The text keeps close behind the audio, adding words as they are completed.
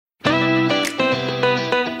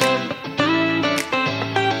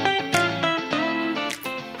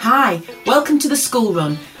Hi, welcome to the School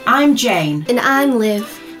Run. I'm Jane. And I'm Liv.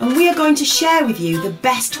 And we are going to share with you the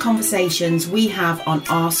best conversations we have on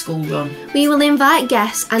our school run. We will invite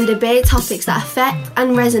guests and debate topics that affect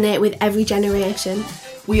and resonate with every generation.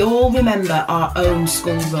 We all remember our own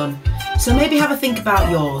school run, so maybe have a think about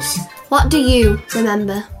yours. What do you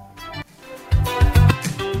remember?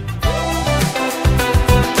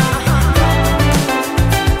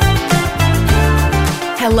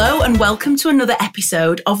 Hello and welcome to another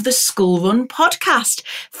episode of the School Run podcast.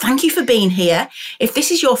 Thank you for being here. If this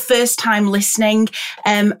is your first time listening,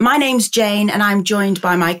 my name's Jane and I'm joined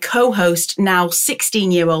by my co-host, now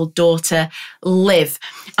 16-year-old daughter, Liv.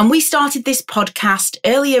 And we started this podcast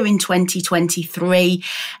earlier in 2023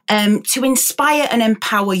 to inspire and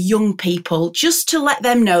empower young people, just to let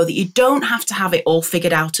them know that you don't have to have it all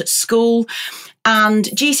figured out at school. And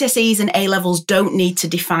GCSEs and A-levels don't need to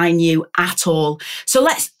define you at all. So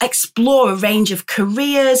let's explore a range of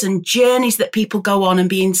careers and journeys that people go on and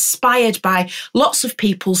be inspired by lots of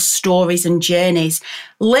people's stories and journeys.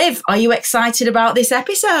 Liv, are you excited about this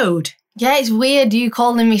episode? Yeah, it's weird you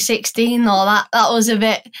calling me 16 though. That was a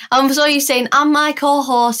bit... I'm so used to saying, I'm my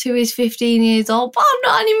co-host who is 15 years old, but I'm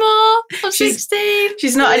not anymore. I'm 16.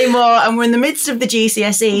 She's not anymore, and we're in the midst of the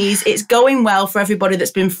GCSEs. It's going well for everybody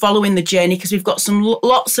that's been following the journey because we've got some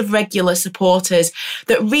lots of regular supporters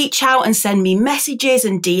that reach out and send me messages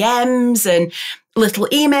and DMs and little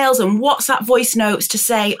emails and WhatsApp voice notes to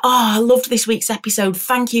say, I loved this week's episode.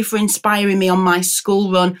 Thank you for inspiring me on my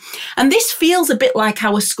school run. And this feels a bit like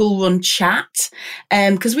our school run chat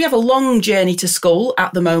because we have a long journey to school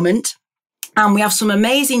at the moment. And we have some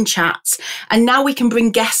amazing chats. And now we can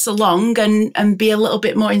bring guests along and be a little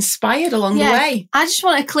bit more inspired along the way. I just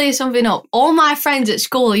want to clear something up. All my friends at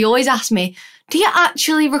school, they always ask me, do you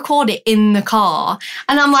actually record it in the car?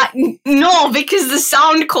 And I'm like, no, because the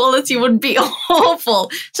sound quality would be awful.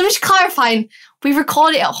 So I'm just clarifying, we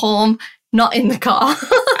record it at home, not in the car.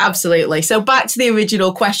 Absolutely. So back to the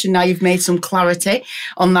original question. Now you've made some clarity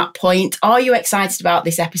on that point. Are you excited about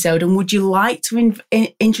this episode and would you like to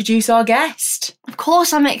introduce our guest? Of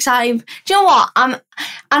course I'm excited. Do you know what?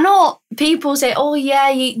 I know people say, oh yeah,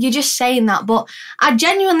 you're just saying that, but I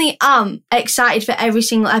genuinely am excited for every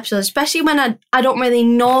single episode, especially when I don't really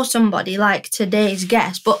know somebody like today's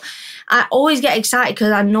guest, but I always get excited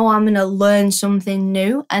because I know I'm going to learn something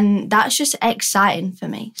new, and that's just exciting for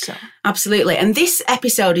me. So absolutely. And this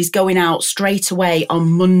episode is going out straight away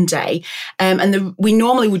on Monday. We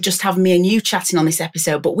normally would just have me and you chatting on this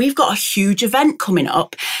episode, but we've got a huge event coming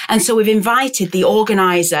up. And so we've invited the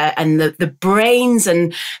organiser and the brains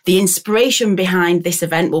and the inspiration behind this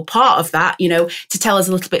event, well, part of that, to tell us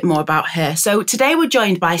a little bit more about her. So today we're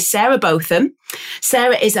joined by Sarah Botham.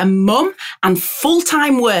 Sarah is a mum and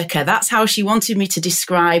full-time worker. That's how she wanted me to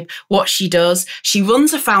describe what she does. She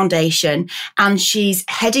runs a foundation and she's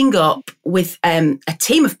heading up with a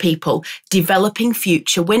team of people developing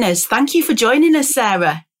future winners. Thank you for joining us,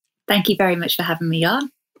 Sarah. Thank you very much for having me on.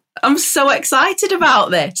 I'm so excited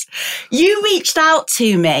about this. You reached out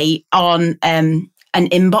to me on an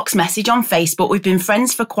inbox message on Facebook. We've been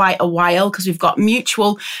friends for quite a while because we've got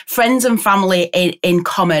mutual friends and family in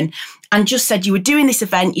common, and just said you were doing this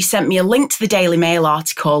event. You sent me a link to the Daily Mail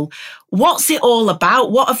article. What's it all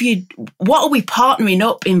about? What are we partnering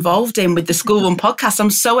up involved in with the School Run podcast?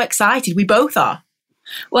 I'm so excited. We both are.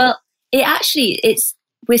 Well,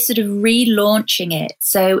 we're sort of relaunching it.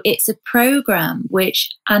 So it's a program which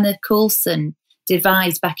Anna Coulson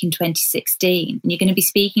devised back in 2016. And you're going to be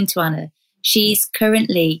speaking to Anna. She's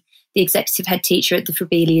currently the executive head teacher at the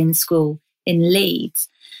Froebelian School in Leeds.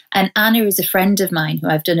 And Anna is a friend of mine who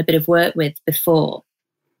I've done a bit of work with before.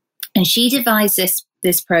 And she devised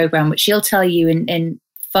this program, which she'll tell you in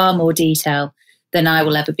far more detail than I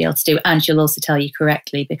will ever be able to do. And she'll also tell you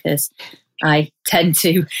correctly because I tend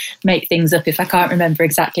to make things up if I can't remember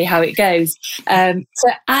exactly how it goes.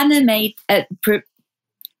 So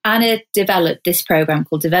Anna developed this program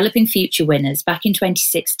called Developing Future Winners back in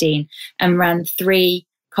 2016 and ran 3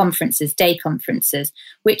 day conferences,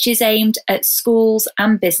 which is aimed at schools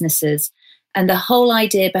and businesses. And the whole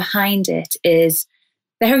idea behind it is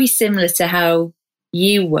very similar to how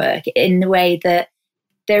you work, in the way that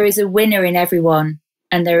there is a winner in everyone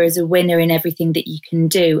and there is a winner in everything that you can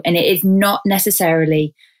do. And it is not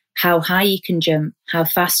necessarily how high you can jump, how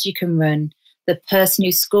fast you can run, the person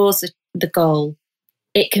who scores the goal.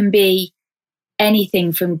 It can be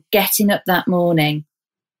anything from getting up that morning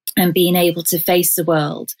and being able to face the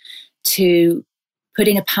world, to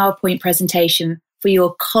putting a PowerPoint presentation for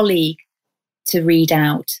your colleague to read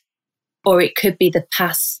out, or it could be the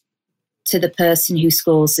pass to the person who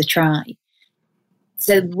scores the try.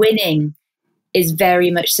 So winning is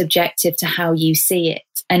very much subjective to how you see it.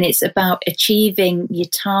 And it's about achieving your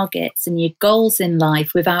targets and your goals in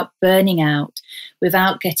life without burning out,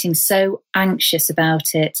 without getting so anxious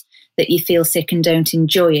about it that you feel sick and don't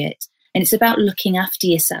enjoy it. And it's about looking after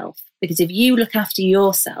yourself, because if you look after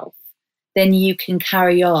yourself, then you can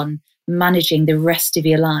carry on managing the rest of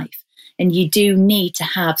your life. And you do need to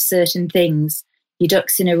have certain things, your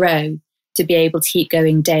ducks in a row, to be able to keep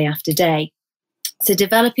going day after day. So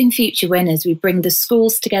developing future winners, we bring the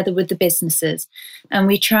schools together with the businesses, and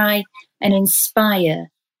we try and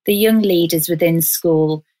inspire the young leaders within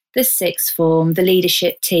school, the sixth form, the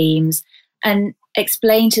leadership teams, and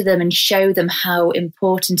explain to them and show them how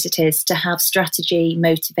important it is to have strategy,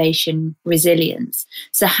 motivation, resilience.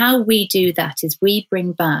 So how we do that is we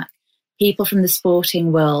bring back people from the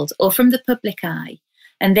sporting world or from the public eye,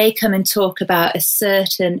 and they come and talk about a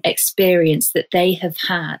certain experience that they have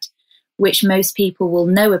had, which most people will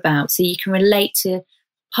know about. So you can relate to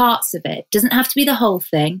parts of it. Doesn't have to be the whole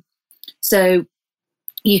thing. So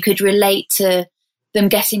you could relate to them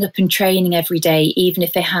getting up and training every day, even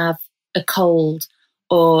if they have a cold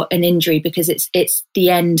or an injury, because it's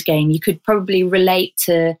the end game. You could probably relate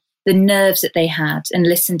to the nerves that they had and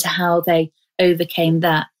listen to how they overcame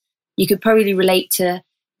that. You could probably relate to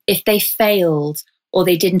if they failed or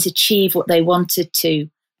they didn't achieve what they wanted to,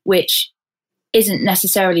 which isn't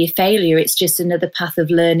necessarily a failure. It's just another path of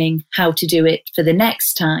learning how to do it for the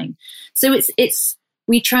next time. So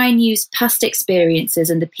we try and use past experiences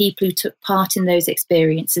and the people who took part in those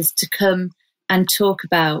experiences to come and talk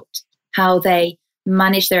about how they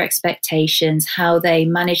manage their expectations, how they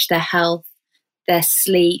manage their health, their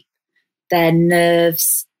sleep, their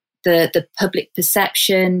nerves, the public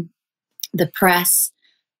perception, the press,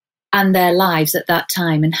 and their lives at that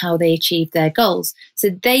time, and how they achieve their goals. So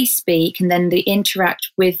they speak, and then they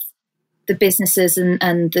interact with the businesses and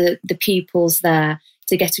the pupils there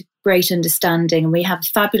to get a great understanding. And we have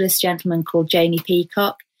a fabulous gentleman called Jamie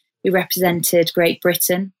Peacock, who represented Great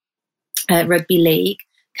Britain Rugby League,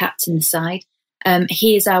 captain side.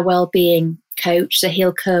 He is our wellbeing coach, so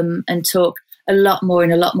he'll come and talk a lot more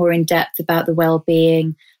in depth about the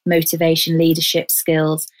wellbeing, motivation, leadership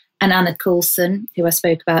skills. And Anna Coulson, who I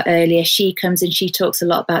spoke about earlier, she comes and she talks a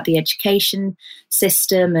lot about the education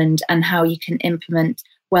system and how you can implement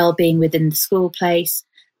well-being within the school place.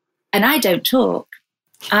 And I don't talk.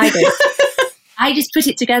 I just put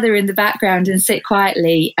it together in the background and sit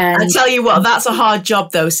quietly. And I tell you what, that's a hard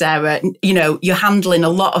job though, Sarah. You know, you're handling a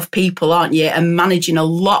lot of people, aren't you? And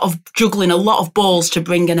juggling a lot of balls to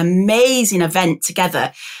bring an amazing event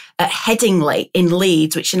together at Headingley in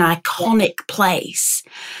Leeds, which is an iconic place.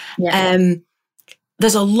 Yeah.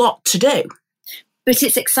 There's a lot to do. But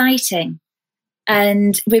it's exciting.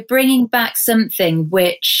 And we're bringing back something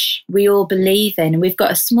which we all believe in. And we've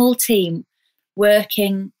got a small team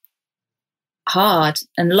working hard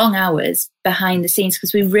and long hours behind the scenes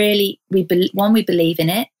because we believe in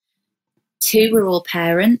it. Two, we're all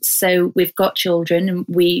parents. So we've got children and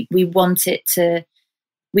we want it to...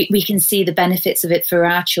 We can see the benefits of it for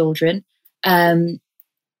our children. And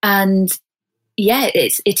yeah,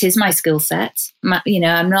 it is my skill set.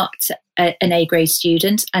 I'm not an A-grade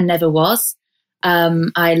student. I never was.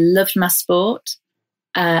 I loved my sport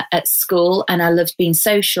at school, and I loved being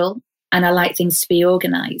social, and I like things to be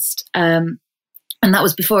organised. And that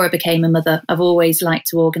was before I became a mother. I've always liked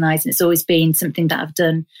to organise, and it's always been something that I've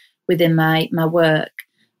done within my work.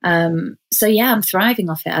 So yeah, I'm thriving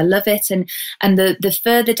off it. I love it. And the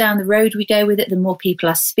further down the road we go with it, the more people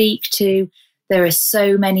I speak to. There are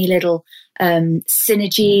so many little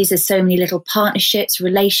synergies. There's so many little partnerships,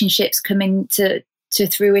 relationships coming to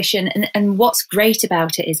fruition. And what's great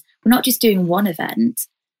about it is we're not just doing one event,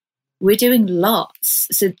 we're doing lots.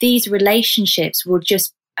 So these relationships will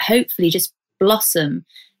just hopefully just blossom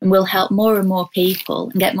and will help more and more people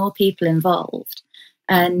and get more people involved.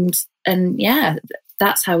 And yeah,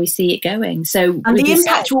 that's how we see it going. So, and the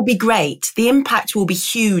impact will be great. The impact will be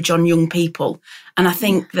huge on young people. And I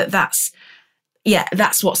think that's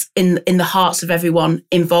what's in the hearts of everyone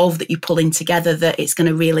involved that you're pulling together, that it's going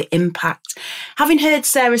to really impact. Having heard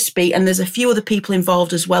Sarah speak, and there's a few other people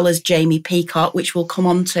involved as well as Jamie Peacock, which we'll come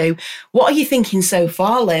on to. What are you thinking so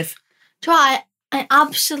far, Liv? So I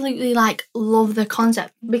absolutely love the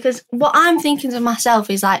concept, because what I'm thinking to myself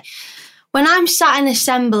is when I'm sat in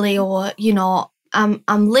assembly or,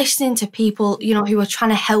 I'm listening to people, who are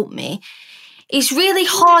trying to help me, it's really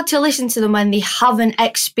hard to listen to them when they haven't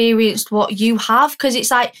experienced what you have, because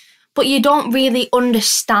it's but you don't really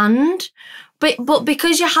understand. But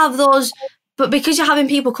because you have because you're having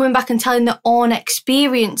people coming back and telling their own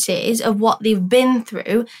experiences of what they've been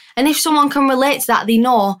through, and if someone can relate to that, they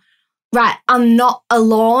know, right, I'm not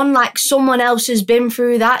alone. Like, someone else has been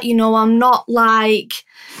through that. You know, I'm not like,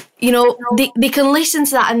 you know, they can listen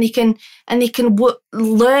to that and they can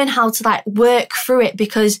learn how to like work through it,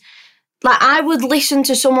 because like I would listen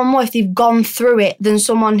to someone more if they've gone through it than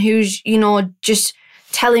someone who's, you know, just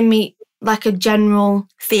telling me like a general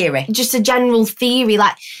theory. Just a general theory.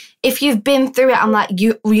 Like, if you've been through it, I'm like,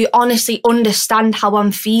 you honestly understand how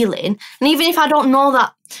I'm feeling. And even if I don't know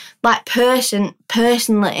that like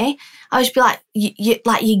personally, I just be like,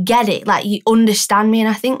 you get it, like you understand me. And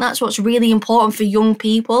I think that's what's really important for young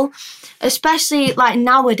people, especially like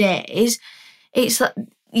nowadays. It's like,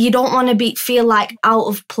 you don't want to feel like out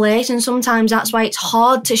of place, and sometimes that's why it's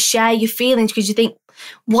hard to share your feelings, because you think,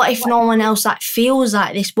 what if no one else like feels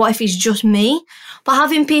like this? What if it's just me? But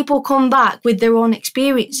having people come back with their own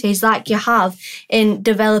experiences, like you have in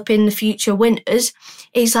developing the future winners,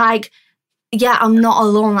 it's like, yeah, I'm not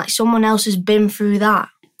alone. Like, someone else has been through that,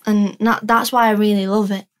 and that's why I really love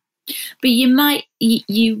it. But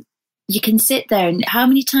you can sit there, and how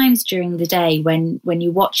many times during the day when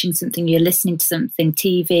you're watching something, you're listening to something,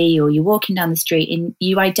 TV, or you're walking down the street, and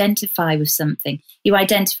you identify with something. You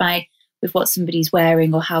identify with what somebody's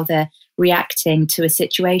wearing or how they're reacting to a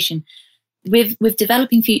situation. With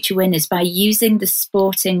developing future winners, by using the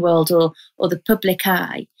sporting world or the public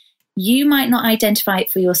eye, you might not identify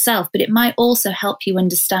it for yourself, but it might also help you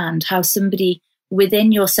understand how somebody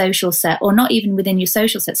within your social set, or not even within your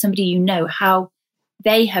social set, somebody you know, how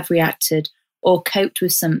they have reacted or coped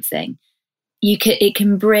with something. It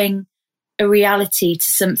can bring a reality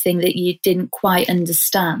to something that you didn't quite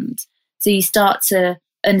understand. So you start to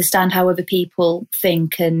understand how other people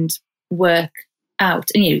think and work out.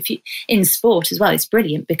 And if you in sport as well, it's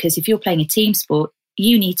brilliant, because if you're playing a team sport,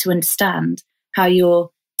 you need to understand how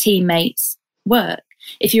your teammates work.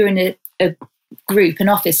 If you're in a group, an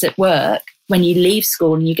office at work, when you leave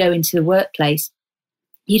school and you go into the workplace,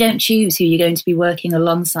 you don't choose who you're going to be working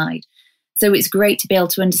alongside. So it's great to be able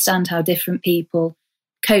to understand how different people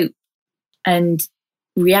cope and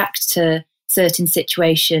react to certain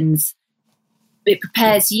situations. It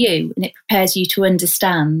prepares you, and it prepares you to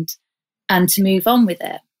understand and to move on with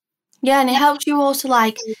it. Yeah, and it helps you also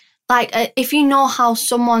like if you know how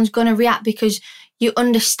someone's going to react because you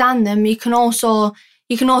understand them, you can also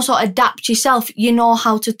adapt yourself. You know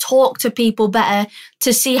how to talk to people better,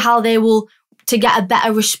 to see how they will, to get a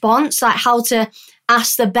better response, like how to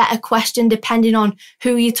ask the better question depending on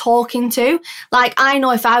who you're talking to. Like, I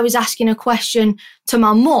know if I was asking a question to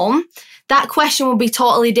my mum, that question would be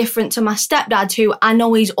totally different to my stepdad, who I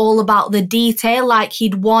know he's all about the detail. Like,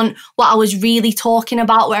 he'd want what I was really talking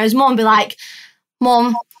about, whereas mum would be like,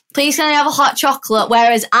 Mum, please can I have a hot chocolate?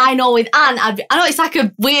 Whereas I know with Anne, I know it's like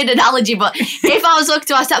a weird analogy, but if I was looking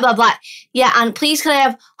to my stepdad, I'd be like, yeah, Anne, please can I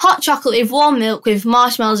have hot chocolate with warm milk with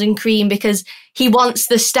marshmallows and cream, because he wants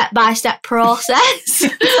the step-by-step process.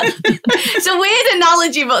 It's a weird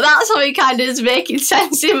analogy, but that's how it kind of is making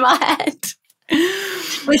sense in my head.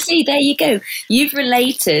 Well, see, there you go. You've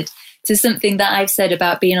related to something that I've said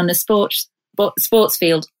about being on a sports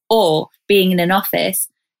field or being in an office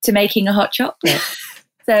to making a hot chocolate.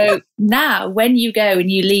 So now when you go and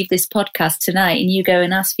you leave this podcast tonight and you go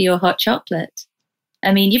and ask for your hot chocolate,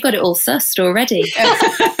 I mean, you've got it all sussed already.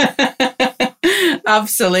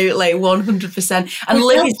 Absolutely, 100%. And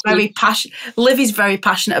Liv is very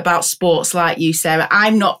passionate about sports, like you, Sarah.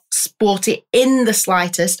 I'm not sporty in the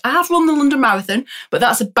slightest. I have run the London Marathon, but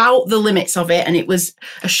that's about the limits of it. And it was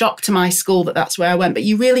a shock to my school that that's where I went. But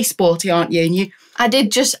you're really sporty, aren't you? And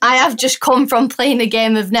I have just come from playing a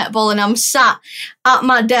game of netball, and I'm sat at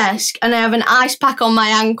my desk and I have an ice pack on my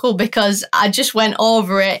ankle because I just went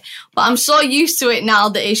over it. But I'm so used to it now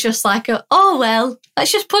that it's just like, oh, well,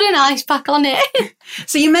 let's just put an ice pack on it.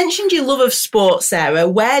 So you mentioned your love of sport, Sarah.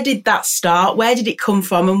 Where did that start? Where did it come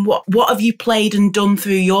from? And what have you played and done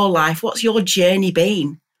through your life? What's your journey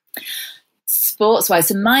been? Sports-wise,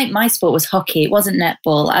 so my sport was hockey. It wasn't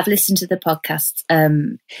netball. I've listened to the podcast,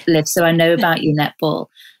 Liv, so I know about your netball.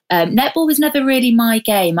 Netball was never really my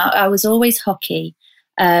game. I was always hockey,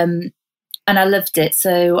 and I loved it.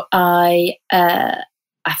 So I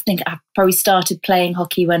think I probably started playing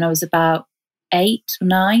hockey when I was about 8 or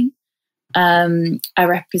 9. I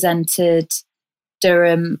represented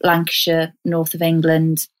Durham, Lancashire, north of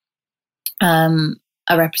England. I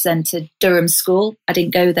represented Durham School. I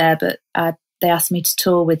didn't go there, but they asked me to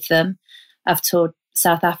tour with them. I've toured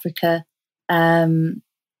South Africa,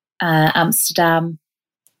 Amsterdam.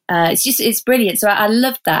 It's brilliant. So I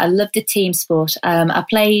loved that. I loved the team sport. I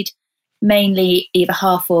played mainly either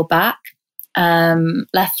half or back,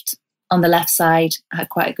 left on the left side. I had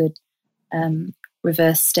quite a good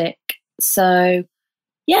reverse stick. So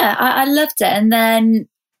yeah, I loved it. And then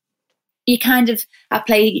I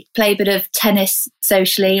play a bit of tennis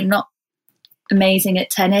socially. I'm not amazing at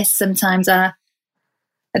tennis. Sometimes I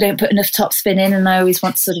don't put enough topspin in, and I always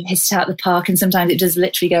want to sort of hit it out the park, and sometimes it does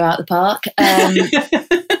literally go out the park.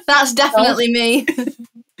 That's definitely me.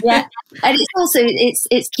 Yeah, and it's also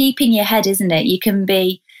it's keeping your head, isn't it? You can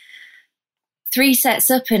be 3 sets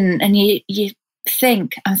up, and you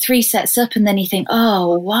think I'm 3 sets up, and then you think,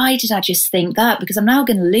 oh, why did I just think that? Because I'm now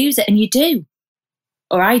going to lose it, and you do,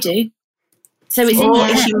 or I do. So it's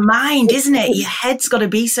your mind, isn't it? Your head's got to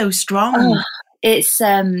be so strong. It's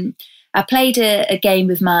I played a game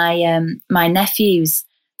with my nephews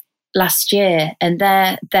last year, and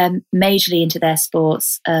they're majorly into their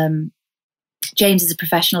sports. James is a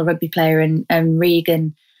professional rugby player, and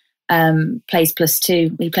Regan plays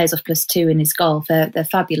 +2. He plays off +2 in his golf. They're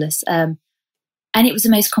fabulous. And it was the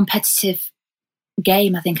most competitive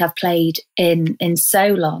game I think I've played in so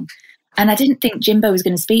long. And I didn't think Jimbo was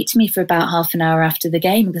going to speak to me for about half an hour after the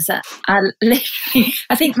game, because I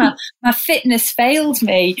think my fitness failed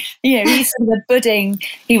me. You know, he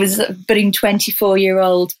was a budding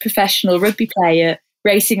 24-year-old professional rugby player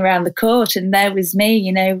racing around the court, and there was me,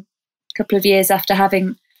 you know, a couple of years after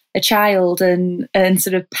having a child and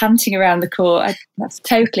sort of panting around the court. I was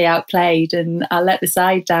totally outplayed, and I let the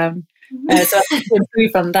side down. So I have to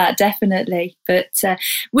improve on that, definitely. But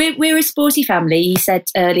we're a sporty family. You said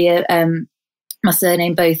earlier, my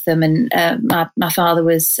surname Botham, and my father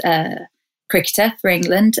was a cricketer for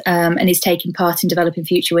England, and he's taking part in developing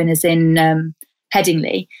future winners in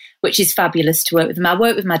Headingley, which is fabulous to work with him. I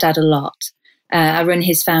work with my dad a lot. I run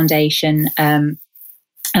his foundation, and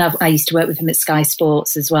I used to work with him at Sky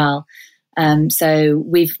Sports as well. So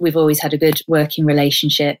we've always had a good working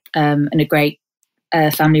relationship, and a great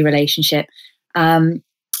family relationship.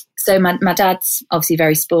 So my dad's obviously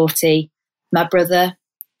very sporty. My brother,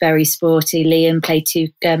 very sporty. Liam played 2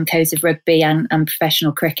 codes of rugby and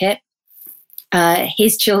professional cricket.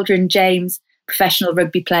 His children, James, professional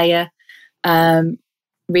rugby player.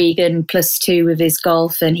 Regan +2 with his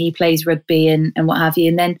golf, and he plays rugby and what have you.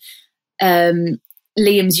 And then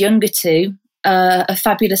Liam's younger 2 are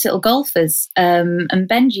fabulous little golfers. And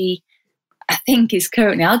Benji, I think, is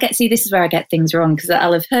currently, this is where I get things wrong, because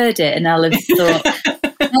I'll have heard it and I'll have thought,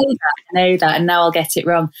 I know that, and now I'll get it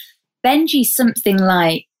wrong. Benji's something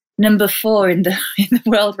like number 4 in the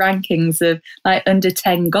world rankings of like under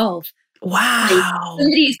 10 golf. Wow.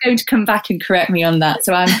 Somebody's going to come back and correct me on that,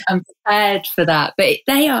 so I'm prepared for that. But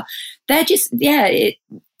they're just,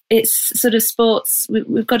 it's sort of sports.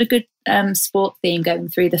 We've got a good sport theme going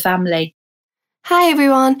through the family. Hi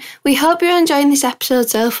everyone, we hope you're enjoying this episode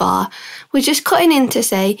so far. We're just cutting in to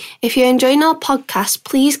say, if you're enjoying our podcast,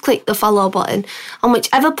 please click the follow button on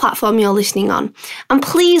whichever platform you're listening on. And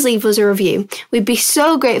please leave us a review. We'd be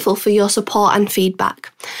so grateful for your support and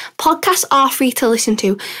feedback. Podcasts are free to listen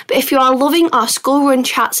to, but if you are loving our school run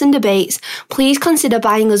chats and debates, please consider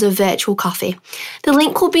buying us a virtual coffee. The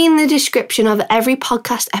link will be in the description of every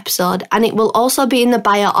podcast episode, and it will also be in the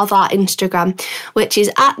bio of our Instagram, which is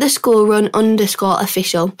 @theschoolrun_official.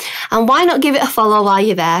 And why not give it a follow while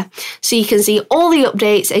you're there, so you can see all the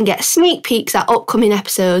updates and get sneak peeks at upcoming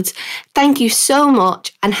episodes. Thank you so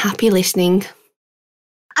much, and happy listening.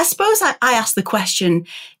 I suppose I asked the question,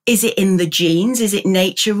 is it in the genes? Is it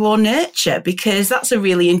nature or nurture? Because that's a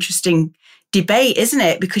really interesting debate, isn't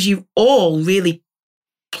it? Because you're all really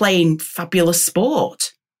playing fabulous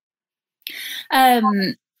sport.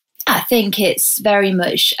 I think it's very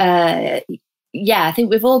much, I think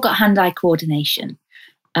we've all got hand-eye coordination.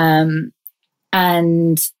 And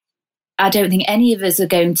I don't think any of us are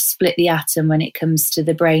going to split the atom when it comes to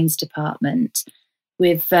the brains department.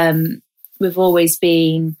 We've always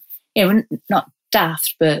been, not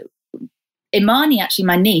daft, but Imani, actually,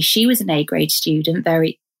 my niece, she was an A-grade student,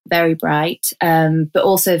 very, very bright, but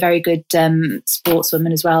also a very good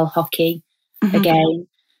sportswoman as well, hockey, again.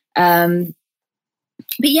 But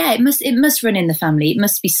yeah, it must run in the family. It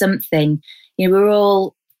must be something. We're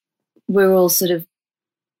all sort of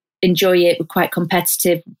enjoy it. We're quite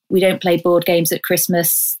competitive. We don't play board games at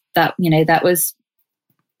Christmas. That was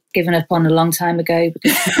given up on a long time ago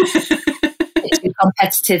because it's too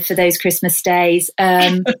competitive for those Christmas days.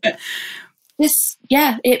 It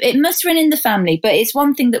must run in the family, but it's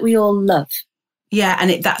one thing that we all love. Yeah,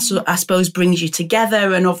 and that's what I suppose brings you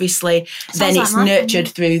together, and obviously then it's nurtured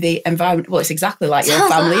through the environment. Well, it's exactly like your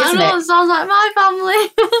family, isn't it? It sounds like my family.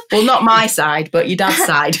 Well, not my side, but your dad's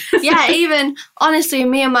side. Yeah, even honestly,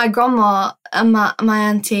 me and my grandma and my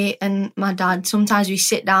auntie and my dad, sometimes we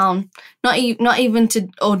sit down, not even to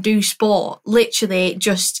or do sport. Literally,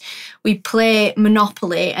 just we play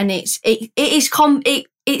Monopoly, and it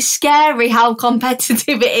it's scary how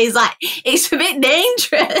competitive it is. Like, it's a bit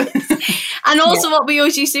dangerous. And also what we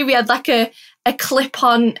always used to do, we had like a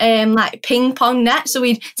clip-on like ping pong net. So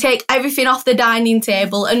we'd take everything off the dining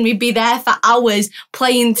table and we'd be there for hours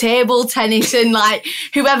playing table tennis and like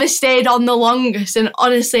whoever stayed on the longest. And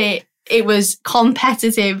honestly, it was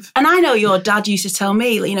competitive. And I know your dad used to tell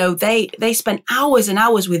me, you know, they spent hours and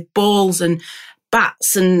hours with balls and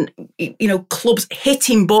bats and, you know, clubs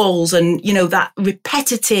hitting balls and, you know, that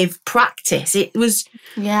repetitive practice. It was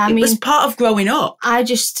part of growing up. I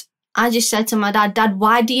just said to my dad,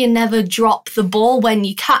 why do you never drop the ball when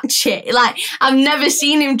you catch it? Like, I've never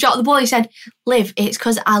seen him drop the ball. He said, Liv, it's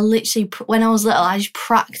because I literally, when I was little, I just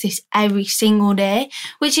practiced every single day,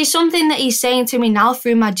 which is something that he's saying to me now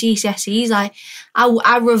through my GCSEs. Like,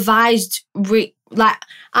 I revised,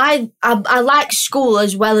 I like school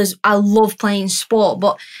as well as I love playing sport,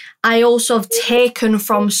 but I also have taken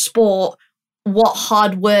from sport what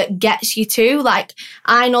hard work gets you to. Like,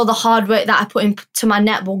 I know the hard work that I put into my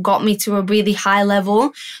netball got me to a really high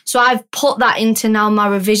level. So I've put that into now my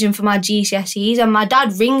revision for my GCSEs. And my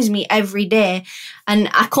dad rings me every day and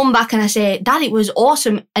I come back and I say, Dad, it was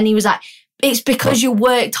awesome. And he was like, it's because you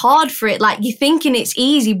worked hard for it. Like, you're thinking it's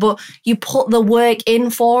easy, but you put the work in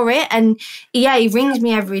for it. And yeah, he rings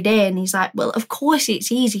me every day and he's like, well, of course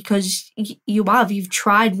it's easy because you've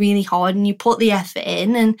tried really hard and you put the effort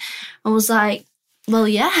in. And I was like, well,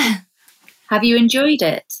 yeah. Have you enjoyed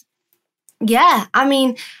it? Yeah. I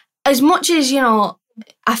mean, as much as, you know,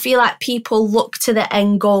 I feel like people look to the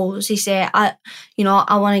end goals. They say, I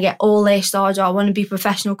want to get all A stars or I want to be a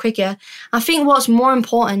professional cricketer. I think what's more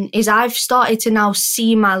important is I've started to now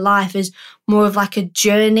see my life as more of like a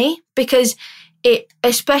journey, because it,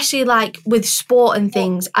 especially like with sport and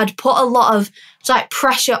things, I'd put a lot of like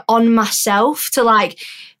pressure on myself to like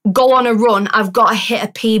go on a run. I've got to hit a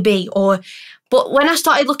PB but when I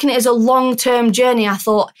started looking at it as a long-term journey, I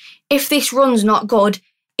thought, if this run's not good,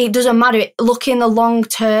 it doesn't matter. Look in the long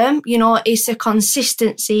term, you know, it's the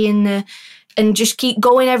consistency and just keep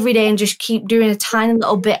going every day and just keep doing a tiny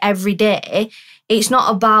little bit every day. It's not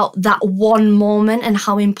about that one moment and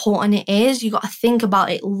how important it is. You got to think about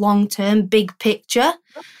it long term, big picture,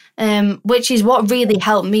 which is what really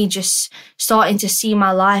helped me just starting to see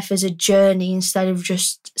my life as a journey instead of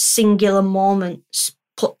just singular moments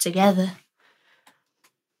put together.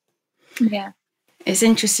 Yeah. It's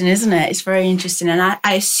interesting, isn't it? It's very interesting. And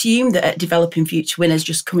I assume that at Developing Future Winners,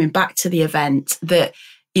 just coming back to the event, that,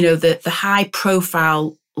 you know, the high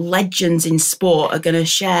profile legends in sport are going to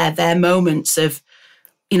share their moments of,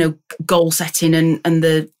 you know, goal setting and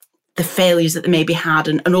the failures that they maybe had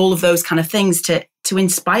and all of those kind of things to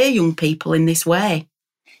inspire young people in this way.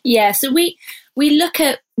 Yeah, so we look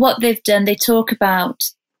at what they've done. They talk about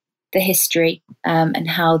the history and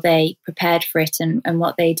how they prepared for it and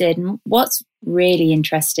what they did. And what's really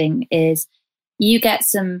interesting is you get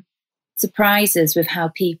some surprises with how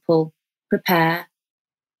people prepare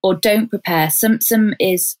or don't prepare. Some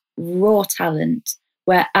is raw talent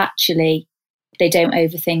where actually they don't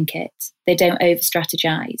overthink it. They don't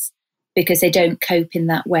over-strategize because they don't cope in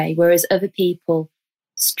that way. Whereas other people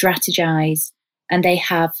strategize and they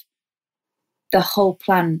have the whole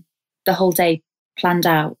plan, the whole day planned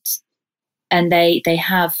out. And they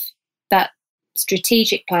have that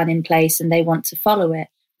strategic plan in place and they want to follow it.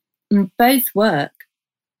 And both work.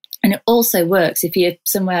 And it also works if you're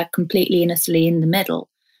somewhere completely and utterly in the middle.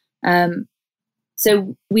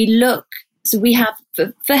 So we have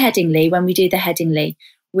for Headingley, when we do the Headingley,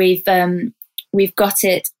 we've got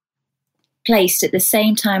it placed at the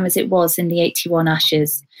same time as it was in the 81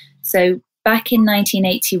 Ashes. So back in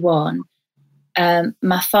 1981,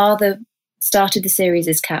 my father started the series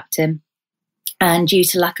as captain. And due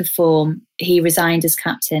to lack of form, he resigned as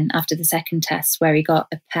captain after the second test where he got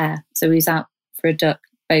a pair. So he was out for a duck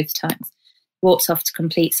both times. Walked off to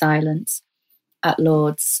complete silence at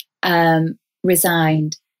Lord's.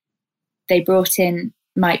 Resigned. They brought in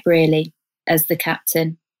Mike Brearley as the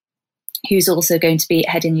captain, who's also going to be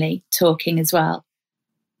at Headingley talking as well,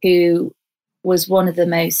 who was one of the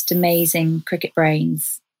most amazing cricket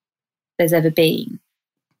brains there's ever been.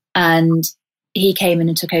 And he came in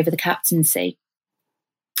and took over the captaincy.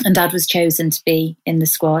 And Dad was chosen to be in the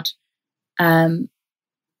squad. And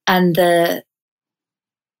the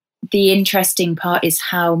interesting part is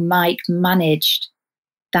how Mike managed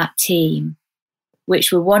that team,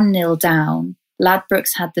 which were 1-0 down.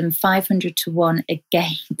 Ladbrokes had them 500-1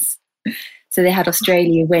 against. So they had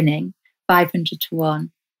Australia winning 500-1.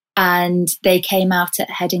 And they came out at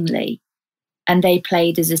Headingley and they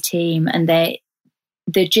played as a team, and they're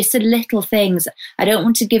just the little things. I don't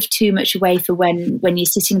want to give too much away for when you're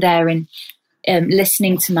sitting there and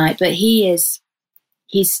listening to Mike, but he's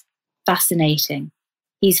fascinating.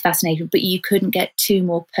 He's fascinating, but you couldn't get two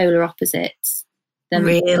more polar opposites than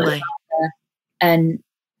really. And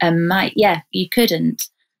Mike. Yeah, you couldn't.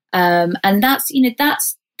 And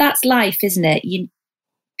that's life, isn't it?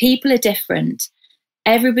 People are different.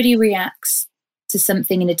 Everybody reacts to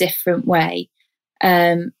something in a different way.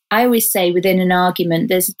 I always say within an argument,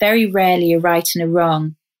 there's very rarely a right and a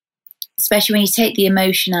wrong, especially when you take the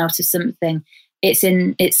emotion out of something.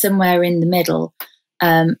 It's somewhere in the middle.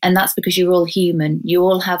 And that's because you're all human. You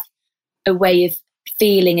all have a way of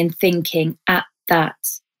feeling and thinking at that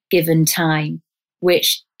given time,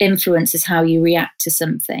 which influences how you react to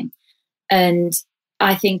something. And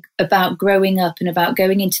I think about growing up and about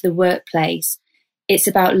going into the workplace, it's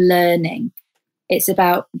about learning. It's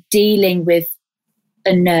about dealing with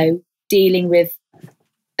a no, dealing with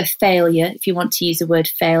a failure, if you want to use the word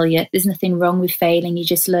failure. There's nothing wrong with failing. You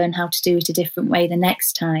just learn how to do it a different way the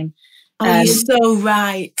next time. Oh, you're so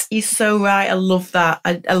right. You're so right. I love that.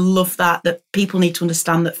 I love that people need to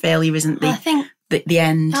understand that failure isn't the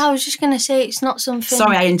end. I was just going to say it's not something...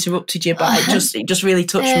 Sorry, I interrupted you, but it just really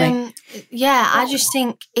touched me. Yeah, I just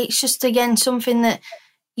think it's just, again, something that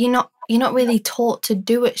you're not really taught to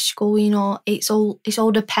do at school. You know, it's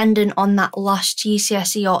all dependent on that last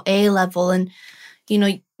GCSE or A level, and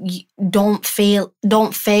you don't fail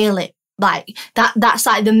it. Like that's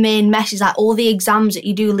like the main message. Like all the exams that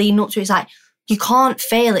you do leading up to, it's like you can't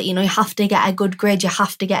fail it. You have to get a good grade. You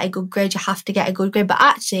have to get a good grade. You have to get a good grade. But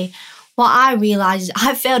actually, what I realise is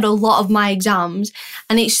I've failed a lot of my exams,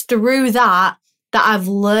 and it's through that I've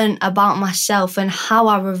learned about myself and how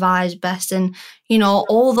I revise best. And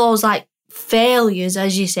all those like failures,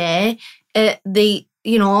 as you say, they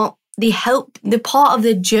help. They're part of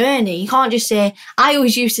the journey. You can't just say. I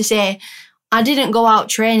always used to say, I didn't go out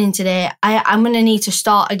training today. I'm going to need to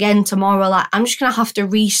start again tomorrow. Like, I'm just going to have to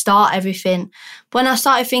restart everything. But when I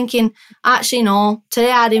started thinking, actually, no,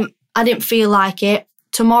 today I didn't feel like it.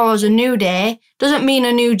 Tomorrow's a new day. Doesn't mean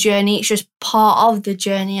a new journey. It's just part of the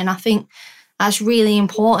journey. And I think that's really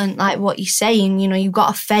important. Like what you're saying, you've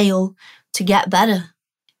got to fail to get better.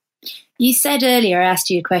 You said earlier, I asked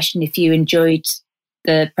you a question if you enjoyed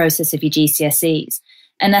the process of your GCSEs.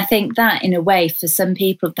 And I think that in a way, for some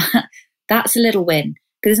people, that's a little win,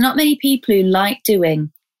 because there's not many people who like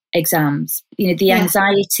doing exams, the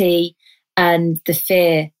anxiety and the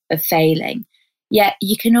fear of failing. Yet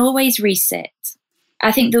you can always resit.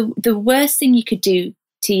 I think the worst thing you could do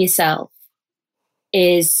to yourself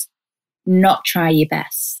is not try your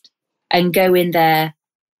best and go in there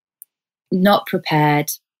not prepared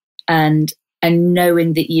and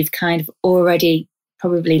knowing that you've kind of already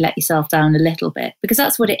probably let yourself down a little bit, because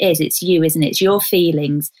that's what it is. It's you, isn't it? It's your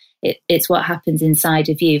feelings. It's what happens inside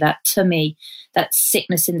of you, that tummy, that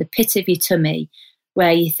sickness in the pit of your tummy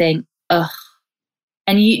where you think, ugh,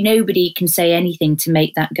 and nobody can say anything to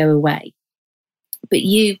make that go away. But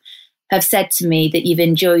you have said to me that you've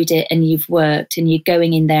enjoyed it and you've worked and you're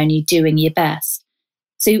going in there and you're doing your best.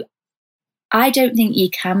 So I don't think you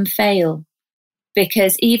can fail,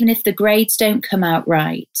 because even if the grades don't come out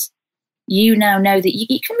right, you now know that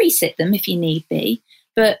you can resit them if you need be,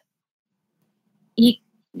 but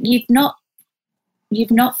you've not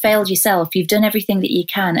failed yourself. You've done everything that you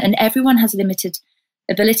can, and everyone has limited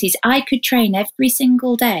abilities. I could train every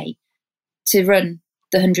single day to run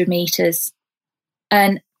the 100 meters,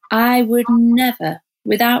 and I would never,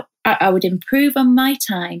 I would improve on my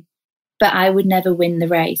time, but I would never win the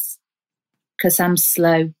race because I'm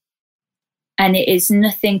slow. And it is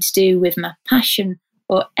nothing to do with my passion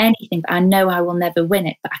or anything, but I know I will never win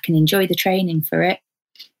it, but I can enjoy the training for it.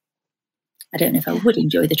 I don't know if I would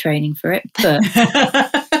enjoy the training for it, but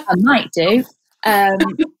I might do.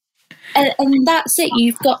 And that's it.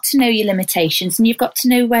 You've got to know your limitations, and you've got to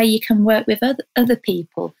know where you can work with other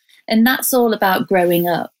people. And that's all about growing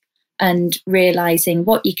up and realising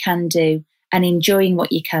what you can do and enjoying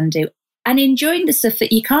what you can do and enjoying the stuff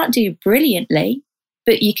that you can't do brilliantly,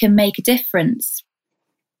 but you can make a difference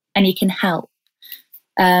and you can help.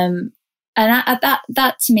 And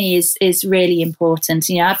that to me is really important.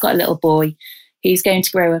 I've got a little boy who's going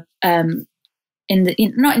to grow up not in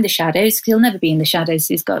the shadows, because he'll never be in the shadows.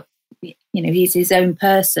 He's got, he's his own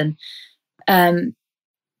person.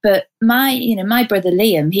 But my brother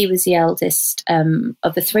Liam, he was the eldest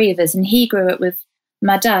of the three of us, and he grew up with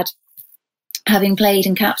my dad, having played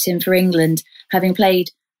and captained for England, having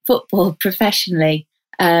played football professionally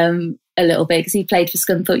a little bit, because he played for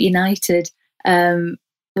Scunthorpe United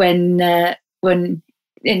when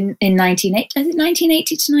in 1980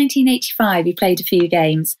 to 1985, he played a few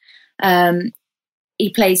games. He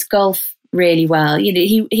plays golf really well.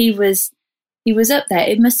 He was he was up there.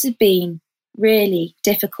 It must have been really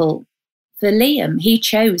difficult for Liam. He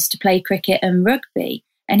chose to play cricket and rugby,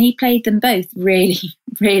 and he played them both really,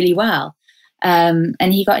 really well. And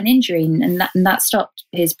he got an injury, and that stopped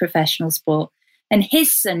his professional sport. And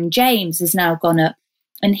his son, James, has now gone up,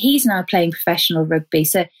 and he's now playing professional rugby.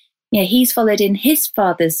 So, he's followed in his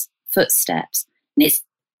father's footsteps. And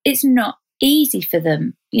it's not easy for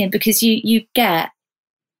them, because you get,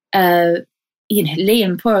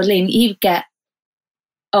 Liam, poor old Liam, you get,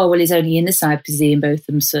 oh, well, he's only in the side because he's Ian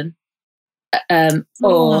Botham's son.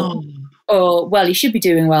 Or, well, he should be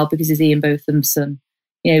doing well because he's Ian Botham's son.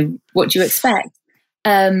 What do you expect?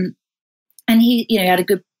 And he, had a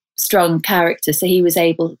good, strong character, so he was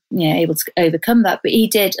able to overcome that. But he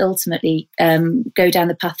did ultimately go down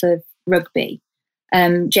the path of rugby.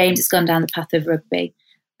 James has gone down the path of rugby,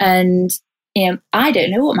 and I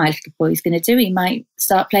don't know what my little boy's going to do. He might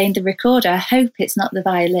start playing the recorder. I hope it's not the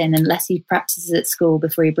violin, unless he practices at school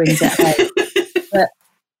before he brings it home. But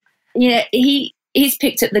he's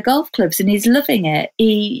picked up the golf clubs and he's loving it.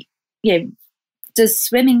 He does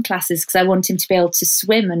swimming classes because I want him to be able to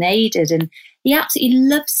swim unaided, and he absolutely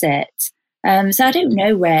loves it. So I don't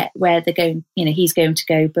know where they're going. He's going to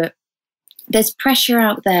go, but there's pressure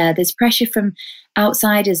out there. There's pressure from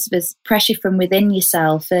outsiders. There's pressure from within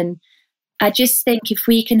yourself, and I just think if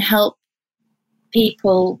we can help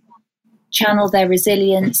people channel their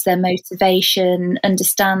resilience, their motivation,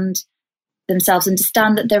 understand themselves,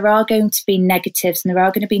 understand that there are going to be negatives and there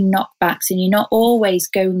are going to be knockbacks, and you're not always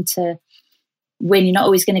going to win. You're not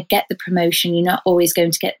always going to get the promotion. You're not always going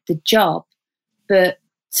to get the job, but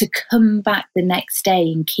to come back the next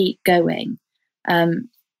day and keep going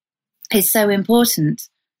is so important.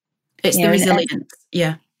 It's the resilience.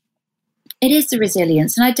 Yeah. It is the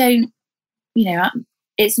resilience. And I don't,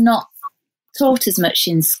 it's not taught as much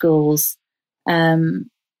in schools.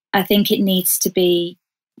 I think it needs to be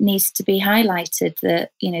highlighted that,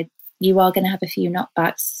 you are going to have a few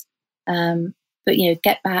knockbacks, but,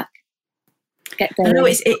 get back, get going. I know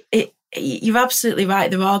you're absolutely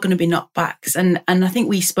right. There are going to be knockbacks. And I think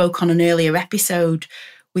we spoke on an earlier episode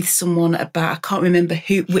with someone about, I can't remember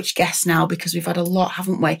which guest now, because we've had a lot,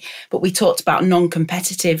 haven't we? But we talked about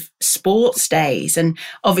non-competitive sports days. And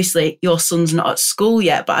obviously your son's not at school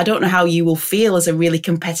yet, but I don't know how you will feel as a really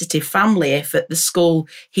competitive family if at the school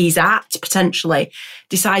he's at potentially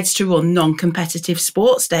decides to run non-competitive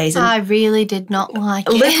sports days. And I really did not like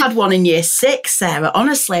it. Liv had one in year 6, Sarah,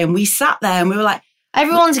 honestly. And we sat there and we were like,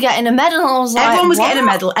 everyone's getting a medal. I was like, everyone was what? getting a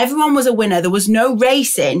medal. Everyone was a winner. There was no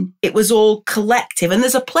racing. It was all collective. And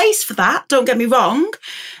there's a place for that. Don't get me wrong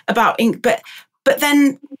but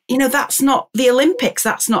then, that's not the Olympics.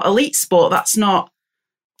 That's not elite sport. It's not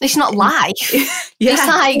life. Yeah. It's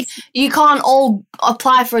like you can't all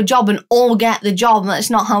apply for a job and all get the job. That's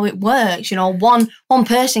not how it works. One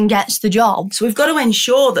person gets the job. So we've got to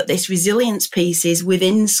ensure that this resilience piece is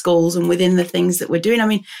within schools and within the things that we're doing. I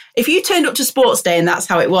mean, if you turned up to sports day and that's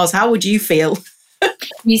how it was, how would you feel?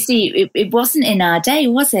 You see, it wasn't in our day,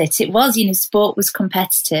 was it? It was, sport was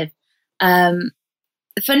competitive.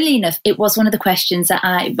 Funnily enough, it was one of the questions that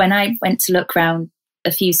when I went to look around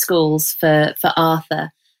a few schools for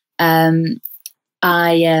Arthur, it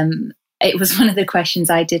was one of the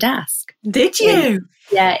questions I did ask. Did you?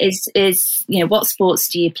 Yeah. Is what sports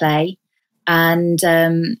do you play, and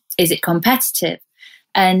is it competitive?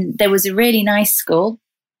 And there was a really nice school.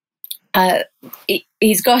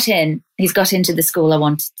 He's got into the school I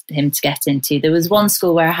wanted him to get into. There was one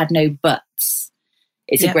school where I had no buts.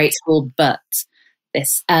 It's a great school, but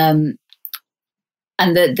this. And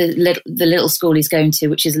the little school he's going to,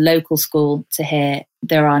 which is a local school to here,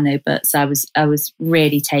 there are no buts. I was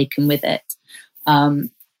really taken with it, and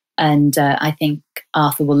I think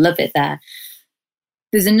Arthur will love it there.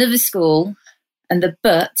 There's another school, and the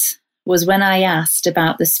but was when I asked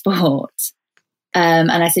about the sport,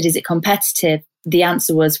 and I said, "Is it competitive?" The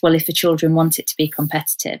answer was, "Well, if the children want it to be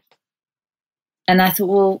competitive." And I thought,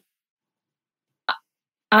 well,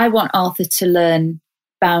 I want Arthur to learn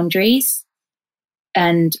boundaries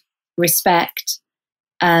and respect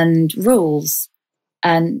and rules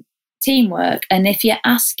and teamwork. And if you're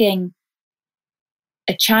asking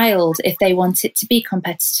a child if they want it to be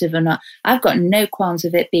competitive or not, I've got no qualms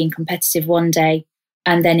with it being competitive one day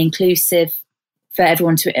and then inclusive for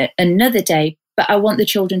everyone to another day. But I want the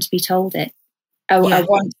children to be told it. I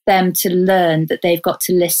want them to learn that they've got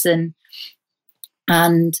to listen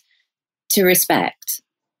and to respect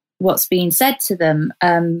what's being said to them.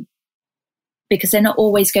 Because they're not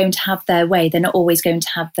always going to have their way. They're not always going to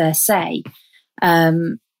have their say.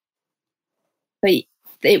 But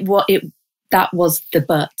that was the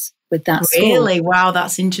but. with that school. Really? Wow,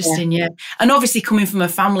 that's interesting. Yeah. And obviously coming from a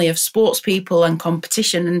family of sports people and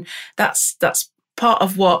competition, and that's part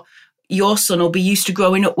of what your son will be used to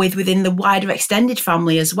growing up with within the wider extended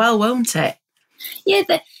family as well, won't it? Yeah,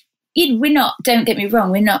 we're not, don't get me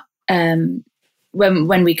wrong, we're not,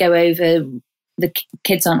 when we go over, the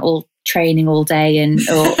kids aren't all training all day and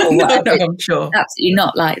or whatever. No, I'm sure. Absolutely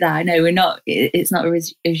not like that. I know we're not, it's not a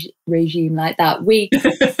regime like that. We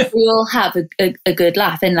all have a good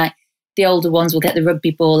laugh, and like the older ones will get the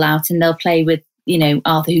rugby ball out and they'll play with,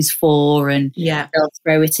 Arthur, who's 4, and they'll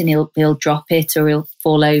throw it and he'll drop it or he'll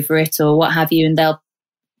fall over it or what have you, and they'll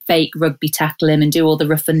fake rugby tackle him and do all the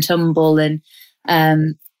rough and tumble, and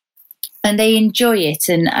they enjoy it,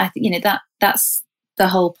 and that's the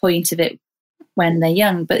whole point of it when they're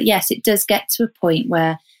young. But yes, it does get to a point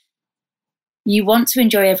where you want to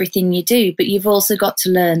enjoy everything you do, but you've also got to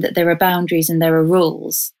learn that there are boundaries and there are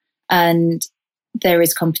rules and there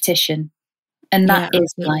is competition. And that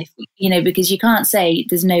is life, because you can't say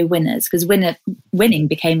there's no winners, because winning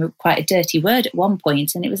became quite a dirty word at one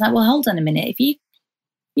point. And it was like, well, hold on a minute. If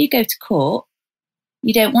you go to court,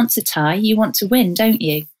 you don't want to tie, you want to win, don't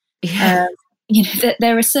you? Yeah.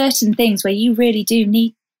 There are certain things where you really do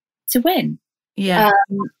need to win. Yeah.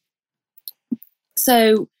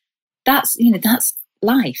 So that's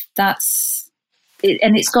life. That's it,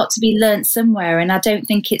 and it's got to be learnt somewhere. And I don't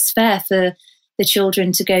think it's fair for the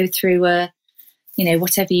children to go through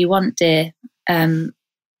whatever you want, dear,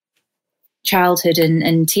 childhood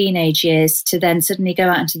and teenage years, to then suddenly go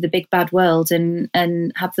out into the big bad world and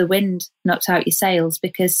have the wind knocked out your sails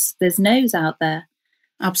because there's no's out there.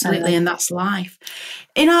 Absolutely, and that's life.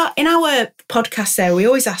 In our podcast there, we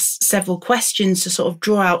always ask several questions to sort of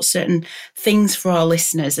draw out certain things for our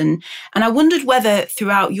listeners, and I wondered whether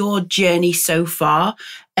throughout your journey so far,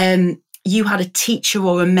 you had a teacher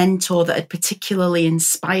or a mentor that had particularly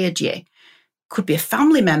inspired you. Could be a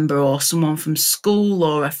family member or someone from school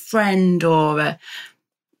or a friend or a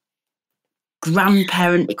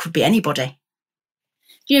grandparent. It could be anybody.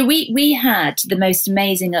 We had the most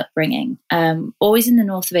amazing upbringing, always in the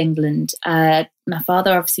north of England. My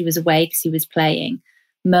father obviously was away because he was playing.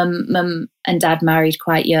 Mum and dad married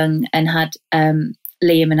quite young and had Liam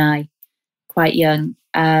and I quite young,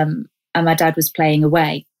 and my dad was playing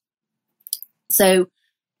away. So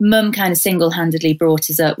mum kind of single-handedly brought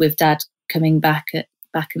us up with dad coming back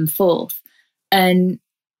and forth. And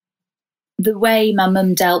the way my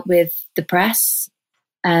mum dealt with the press,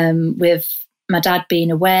 with my dad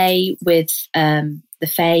being away, with the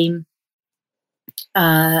fame,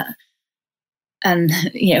 and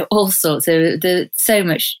all sorts. So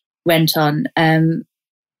much went on, and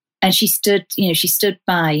she stood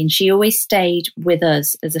by, and she always stayed with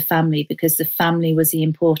us as a family because the family was the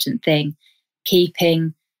important thing,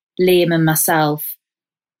 keeping Liam and myself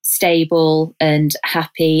stable and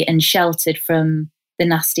happy and sheltered from the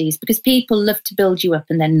nasties, because people love to build you up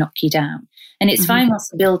and then knock you down. And it's fine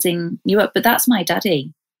whilst building you up, but that's my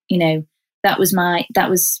daddy. That was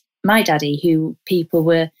my daddy who people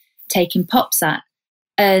were taking pops at,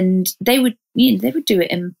 and they would do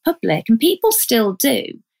it in public, and people still do.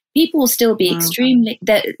 People will still be extremely.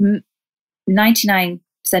 99%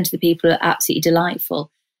 of the people are absolutely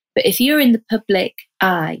delightful, but if you're in the public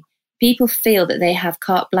eye, people feel that they have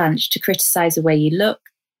carte blanche to criticise the way you look,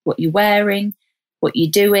 what you're wearing, what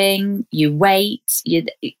you're doing, your weight.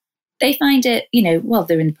 They find it, well,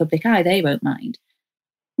 they're in the public eye, they won't mind.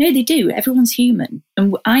 No, they do. Everyone's human.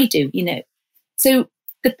 And I do, So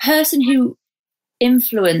the person who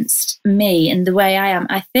influenced me and the way I am,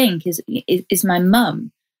 I think, is my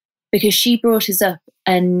mum, because she brought us up,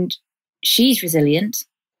 and she's resilient,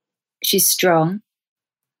 she's strong,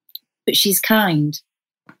 but she's kind.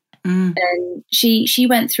 And she's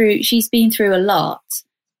been through a lot.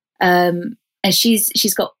 And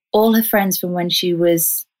she's got all her friends from when she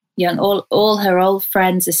was young. All her old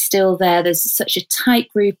friends are still there. There's such a tight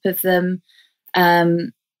group of them.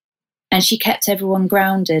 And she kept everyone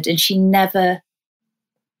grounded, and she never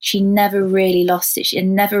really lost it. I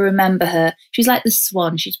never remember her. She was like the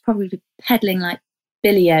swan. She's probably pedaling like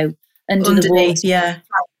Billy-O underneath the water,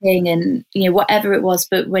 and whatever it was.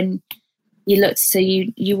 But when you looked, so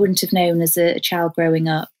you wouldn't have known as a child growing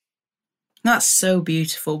up. That's so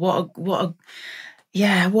beautiful. What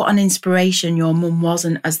an inspiration your mum was,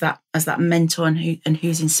 and as that mentor and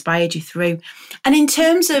who's inspired you through. And in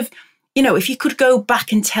terms of, if you could go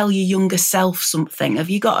back and tell your younger self something, have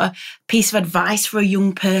you got a piece of advice for a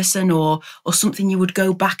young person or something you would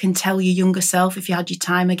go back and tell your younger self if you had your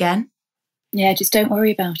time again? Yeah, just don't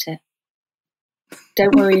worry about it.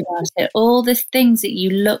 Don't worry about it. All the things that you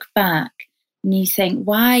look back and you think,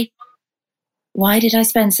 why why did I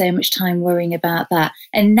spend so much time worrying about that?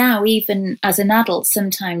 And now, even as an adult,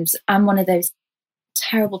 sometimes I'm one of those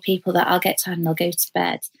terrible people that I'll get tired and I'll go to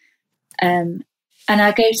bed. And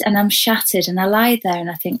and I'm shattered and I lie there and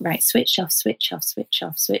I think, right, switch off, switch off, switch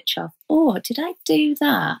off, switch off. Oh, did I do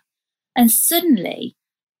that? And suddenly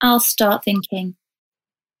I'll start thinking,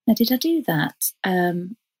 no, did I do that?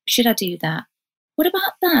 Should I do that? What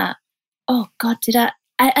about that? Oh God, did I?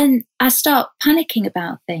 And I start panicking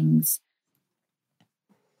about things.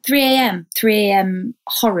 3 a.m.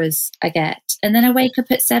 horrors I get. And then I wake up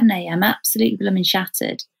at 7 a.m. absolutely blooming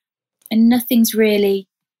shattered. And nothing's really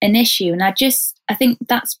an issue. And I think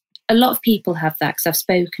that's, a lot of people have that because I've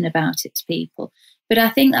spoken about it to people. But I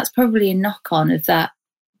think that's probably a knock-on of that.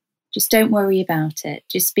 Just don't worry about it.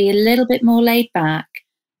 Just be a little bit more laid back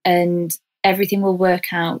and everything will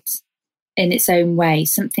work out in its own way.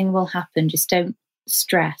 Something will happen. Just don't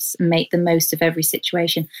stress and make the most of every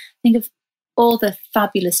situation. Think of all the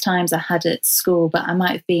fabulous times I had at school, but I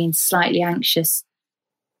might have been slightly anxious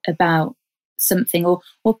about something or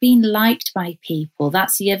being liked by people.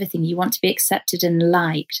 That's the other thing. You want to be accepted and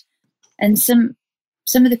liked. And some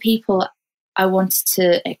of the people I wanted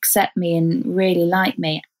to accept me and really like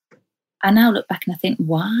me, I now look back and I think,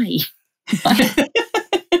 why?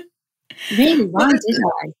 Really, why did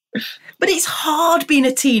I? But it's hard being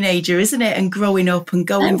a teenager, isn't it? And growing up and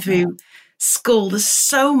going through school. There's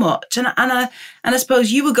so much. And I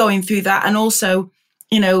suppose you were going through that, and also,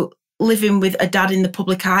 you know, living with a dad in the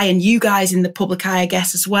public eye and you guys in the public eye, I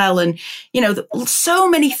guess, as well. And, you know, so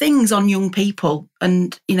many things on young people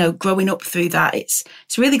and, you know, growing up through that. It's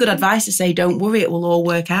really good advice to say, don't worry, it will all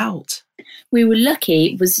work out. We were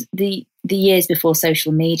lucky. It was the years before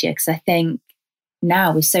social media, because I think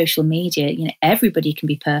now with social media, you know, everybody can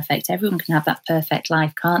be perfect. Everyone can have that perfect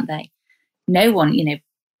life, can't they? No one, you know,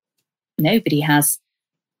 nobody has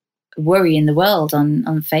worry in the world on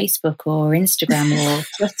Facebook or Instagram or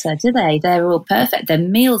Twitter, do they? They're all perfect. Their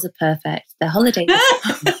meals are perfect. Their holidays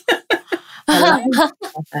are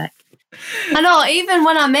perfect. I know, even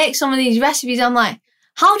when I make some of these recipes, I'm like,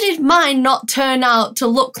 how did mine not turn out to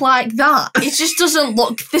look like that? It just doesn't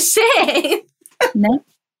look the same. No.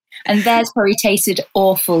 And theirs probably tasted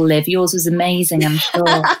awful, Liv. Yours was amazing, I'm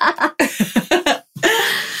sure.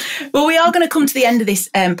 Well, we are going to come to the end of this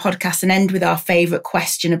podcast and end with our favourite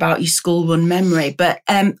question about your school run memory. But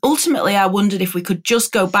ultimately, I wondered if we could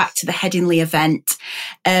just go back to the Headingley event,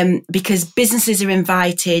 because businesses are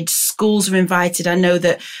invited, schools are invited. I know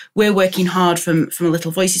that we're working hard from a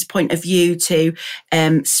Little Voices point of view to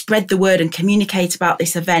spread the word and communicate about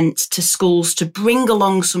this event to schools, to bring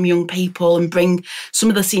along some young people and bring some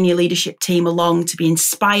of the senior leadership team along to be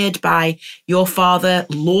inspired by your father,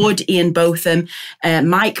 Lord Ian Botham,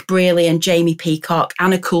 Mike Brealey and Jamie Peacock,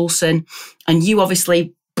 Anna Coulson, and you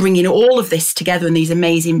obviously bringing all of this together and these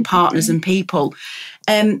amazing partners and people.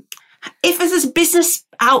 If there's a business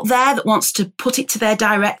out there that wants to put it to their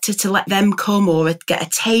director to let them come, or get a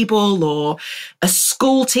table, or a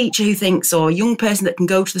school teacher who thinks, or a young person that can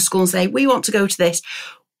go to the school and say, we want to go to this,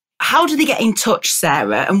 how do they get in touch,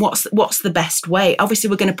 Sarah? And what's the best way?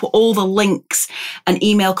 Obviously, we're going to put all the links and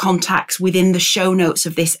email contacts within the show notes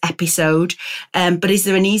of this episode. But is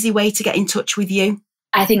there an easy way to get in touch with you?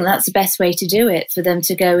 I think that's the best way to do it, for them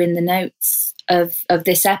to go in the notes of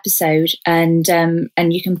this episode, and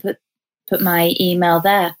you can put my email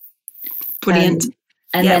there. Brilliant.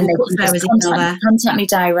 And then they can just contact me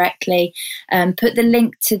directly. Put the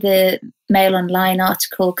link to the Mail Online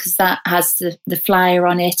article, because that has the flyer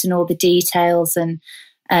on it and all the details and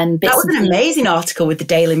bits. That was an amazing article with the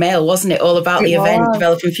Daily Mail, wasn't it? All about the event,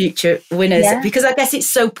 Developing Future Winners. Yeah. Because I guess it's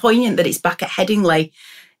so poignant that it's back at Headingley,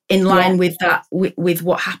 in line with that, with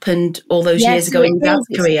what happened all those years ago in South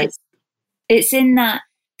Korea. It's in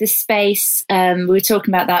the space. We were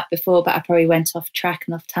talking about that before, but I probably went off track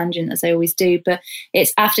and off tangent, as I always do. But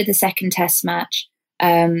it's after the second test match,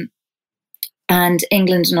 and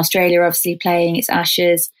England and Australia are obviously playing. It's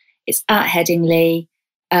Ashes. It's at Headingley.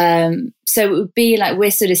 So it would be like we're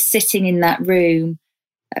sort of sitting in that room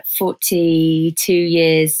at 42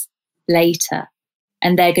 years later,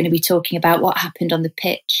 and they're going to be talking about what happened on the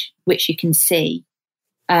pitch, which you can see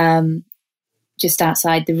just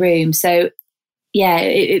outside the room. So yeah,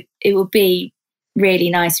 it will be really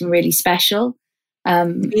nice and really special.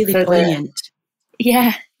 Really brilliant. It'd be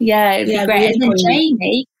great. Really and then brilliant.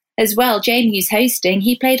 Jamie as well. Jamie, who's hosting,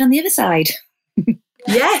 he played on the other side.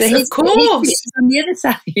 Yes, so of course. His on the other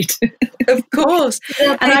side. Of course.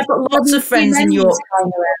 And I've got lots of friends in York.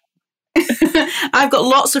 I've got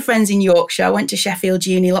lots of friends in Yorkshire. I went to Sheffield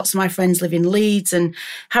Uni. Lots of my friends live in Leeds and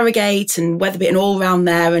Harrogate and Wetherby and all around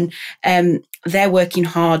there. And they're working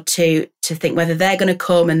hard to think whether they're going to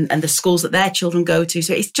come and the schools that their children go to.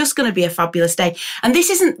 So it's just going to be a fabulous day. And this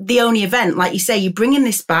isn't the only event. Like you say, you're bringing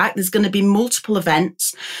this back. There's going to be multiple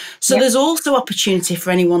events. So There's also opportunity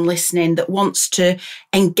for anyone listening that wants to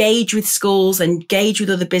engage with schools, engage with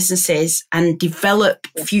other businesses and develop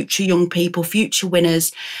future young people, future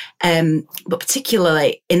winners, but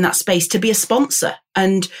particularly in that space to be a sponsor.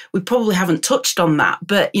 And we probably haven't touched on that,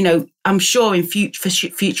 but, I'm sure in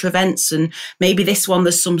future events, and maybe this one,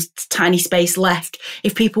 there's some tiny space left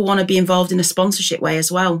if people want to be involved in a sponsorship way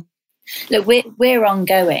as well. Look, we're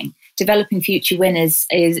ongoing. Developing Future Winners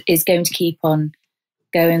is going to keep on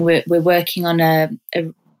going. We're working on a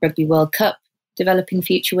Rugby World Cup Developing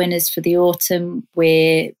Future Winners for the autumn.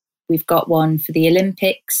 We've got one for the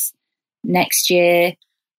Olympics next year.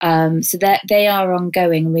 So that they are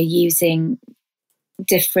ongoing. We're using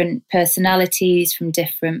different personalities from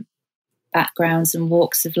different backgrounds and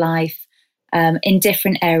walks of life in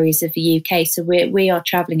different areas of the UK. So we are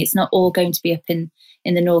travelling. It's not all going to be up in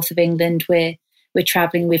the north of England. We're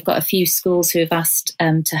travelling. We've got a few schools who have asked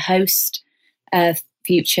to host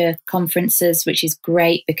future conferences, which is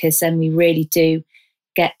great because then we really do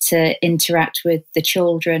get to interact with the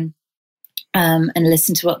children and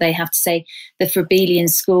listen to what they have to say. The Froebelian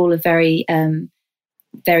School are very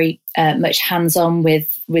much hands-on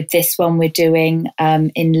with this one we're doing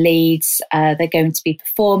in Leeds. They're going to be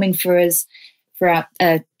performing for us throughout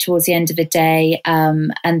towards the end of the day,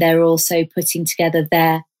 and they're also putting together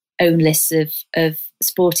their own lists of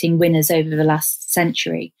sporting winners over the last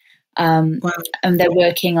century. Wow. And they're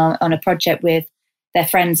working on a project with their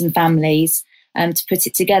friends and families to put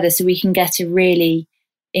it together so we can get a really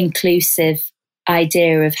inclusive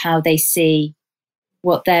idea of how they see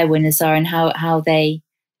what their winners are and how they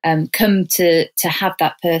come to have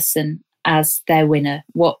that person as their winner.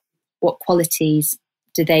 What qualities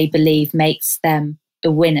do they believe makes them a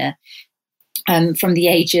winner? From the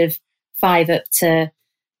age of 5 up to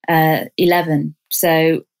 11.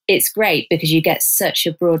 So it's great because you get such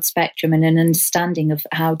a broad spectrum and an understanding of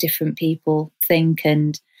how different people think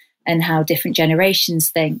and how different generations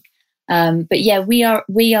think. But yeah, we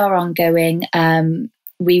are ongoing.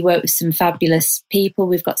 We work with some fabulous people.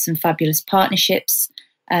 We've got some fabulous partnerships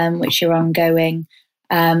which are ongoing.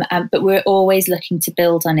 But we're always looking to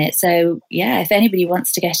build on it. So yeah, if anybody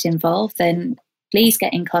wants to get involved, then please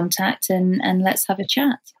get in contact and let's have a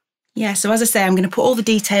chat. Yeah, so as I say, I'm going to put all the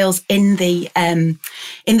details in the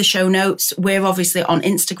show notes. We're obviously on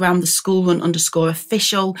Instagram, the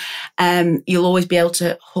schoolrun_official. You'll always be able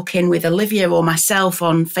to hook in with Olivia or myself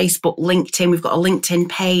on Facebook, LinkedIn. We've got a LinkedIn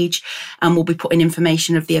page and we'll be putting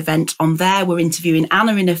information of the event on there. We're interviewing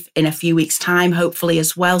Anna in a few weeks' time, hopefully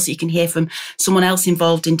as well, so you can hear from someone else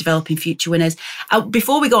involved in developing future winners.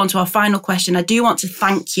 Before we go on to our final question, I do want to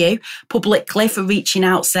thank you publicly for reaching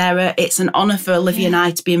out, Sarah. It's an honour for Olivia and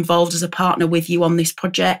I to be involved as a partner with you on this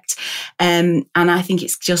project, and I think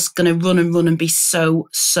it's just going to run and be so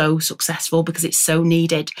successful because it's so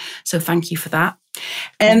needed. So thank you for that.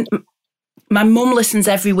 My mum listens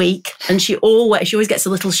every week and she always gets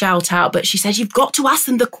a little shout out, but she says you've got to ask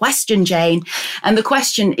them the question, Jane, and the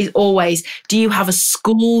question is always, do you have a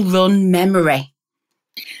school run memory?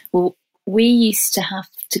 Well, we used to have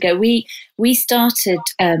to go, we started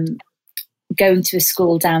going to a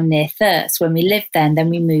school down near Thirst when we lived there, and then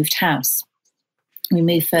we moved house. We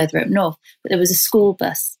moved further up north, but there was a school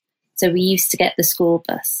bus. So we used to get the school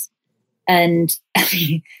bus. And I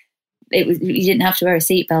mean, you didn't have to wear a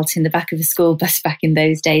seatbelt in the back of a school bus back in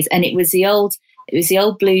those days. And it was the old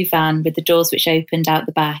blue van with the doors which opened out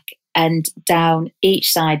the back, and down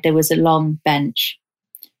each side there was a long bench.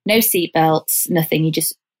 No seatbelts, nothing. You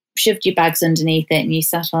just shoved your bags underneath it and you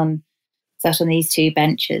sat on these two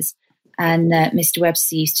benches. And Mr.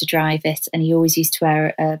 Webster used to drive it, and he always used to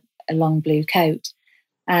wear a long blue coat.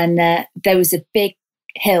 And there was a big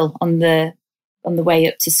hill on the way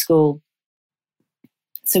up to school.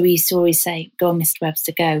 So we used to always say, "Go on, Mr.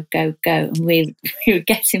 Webster, go, go, go." And we would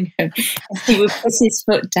get him home. And he would put his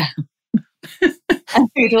foot down. And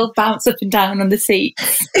we'd all bounce up and down on the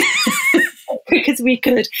seats. Because we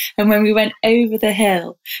could. And when we went over the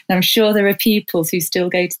hill, and I'm sure there are pupils who still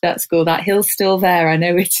go to that school, that hill's still there, I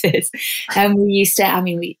know it is. And we used to,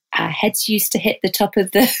 our heads used to hit the top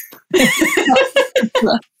of the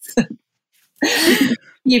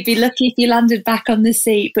You'd be lucky if you landed back on the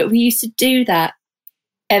seat. But we used to do that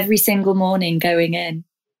every single morning going in.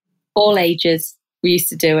 All ages, we used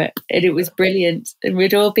to do it. And it was brilliant. And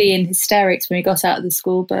we'd all be in hysterics when we got out of the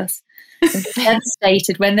school bus.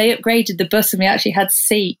 Devastated when they upgraded the bus and we actually had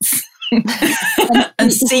seats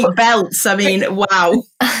and seat belts. I mean, wow.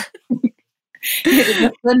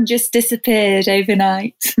 The fun just disappeared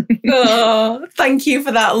overnight. Oh, thank you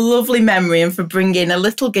for that lovely memory and for bringing a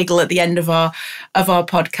little giggle at the end of our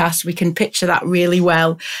podcast. We can picture that really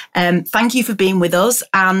well. Thank you for being with us,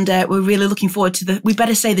 and we're really looking forward to we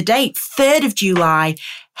better say the date, 3rd of July,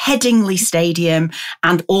 Headingley Stadium,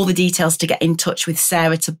 and all the details to get in touch with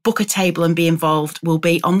Sarah to book a table and be involved will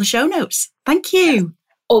be on the show notes. Thank you.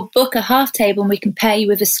 Or book a half table and we can pay you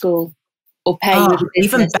with a school. Or pay you with a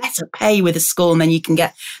business. Even better, pay with a school, and then you can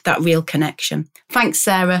get that real connection. Thanks,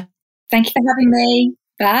 Sarah. Thank you for having me.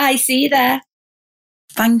 Bye. See you there.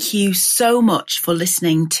 Thank you so much for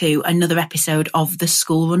listening to another episode of the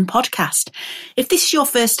School Run podcast. If this is your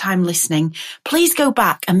first time listening, please go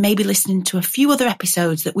back and maybe listen to a few other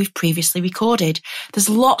episodes that we've previously recorded. There's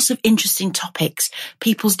lots of interesting topics,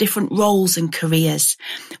 people's different roles and careers.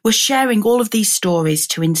 We're sharing all of these stories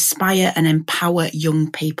to inspire and empower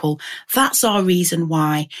young people. That's our reason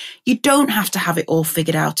why. You don't have to have it all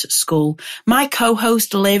figured out at school. My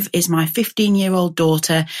co-host Liv is my 15-year-old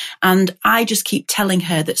daughter, and I just keep telling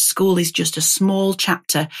her that school is just a small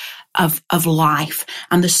chapter of life,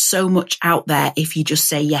 and there's so much out there if you just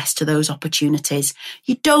say yes to those opportunities.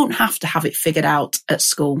 You don't have to have it figured out at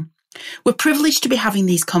school. We're privileged to be having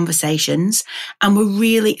these conversations, and we're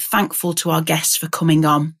really thankful to our guests for coming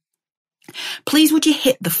on. Please would you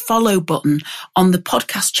hit the follow button on the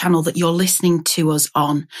podcast channel that you're listening to us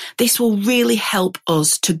on. This will really help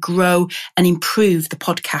us to grow and improve the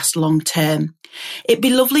podcast long term. It'd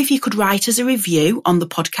be lovely if you could write us a review on the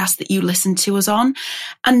podcast that you listen to us on,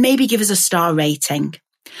 and maybe give us a star rating.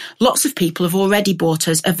 Lots of people have already bought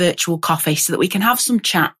us a virtual coffee so that we can have some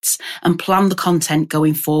chats and plan the content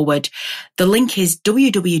going forward. The link is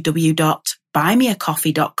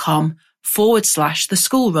www.buymeacoffee.com/the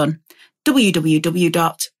school run.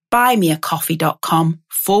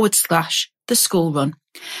 www.buymeacoffee.com/the school run.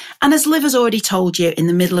 And as Liv has already told you in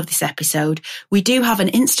the middle of this episode, we do have an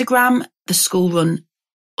Instagram, the school run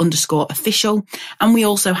 _official, and we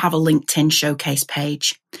also have a LinkedIn showcase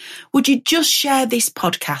page. Would you just share this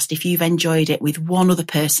podcast if you've enjoyed it with one other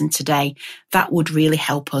person today? That would really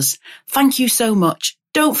help us. Thank you so much.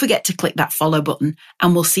 Don't forget to click that follow button,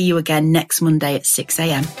 and we'll see you again next Monday at 6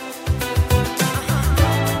 a.m.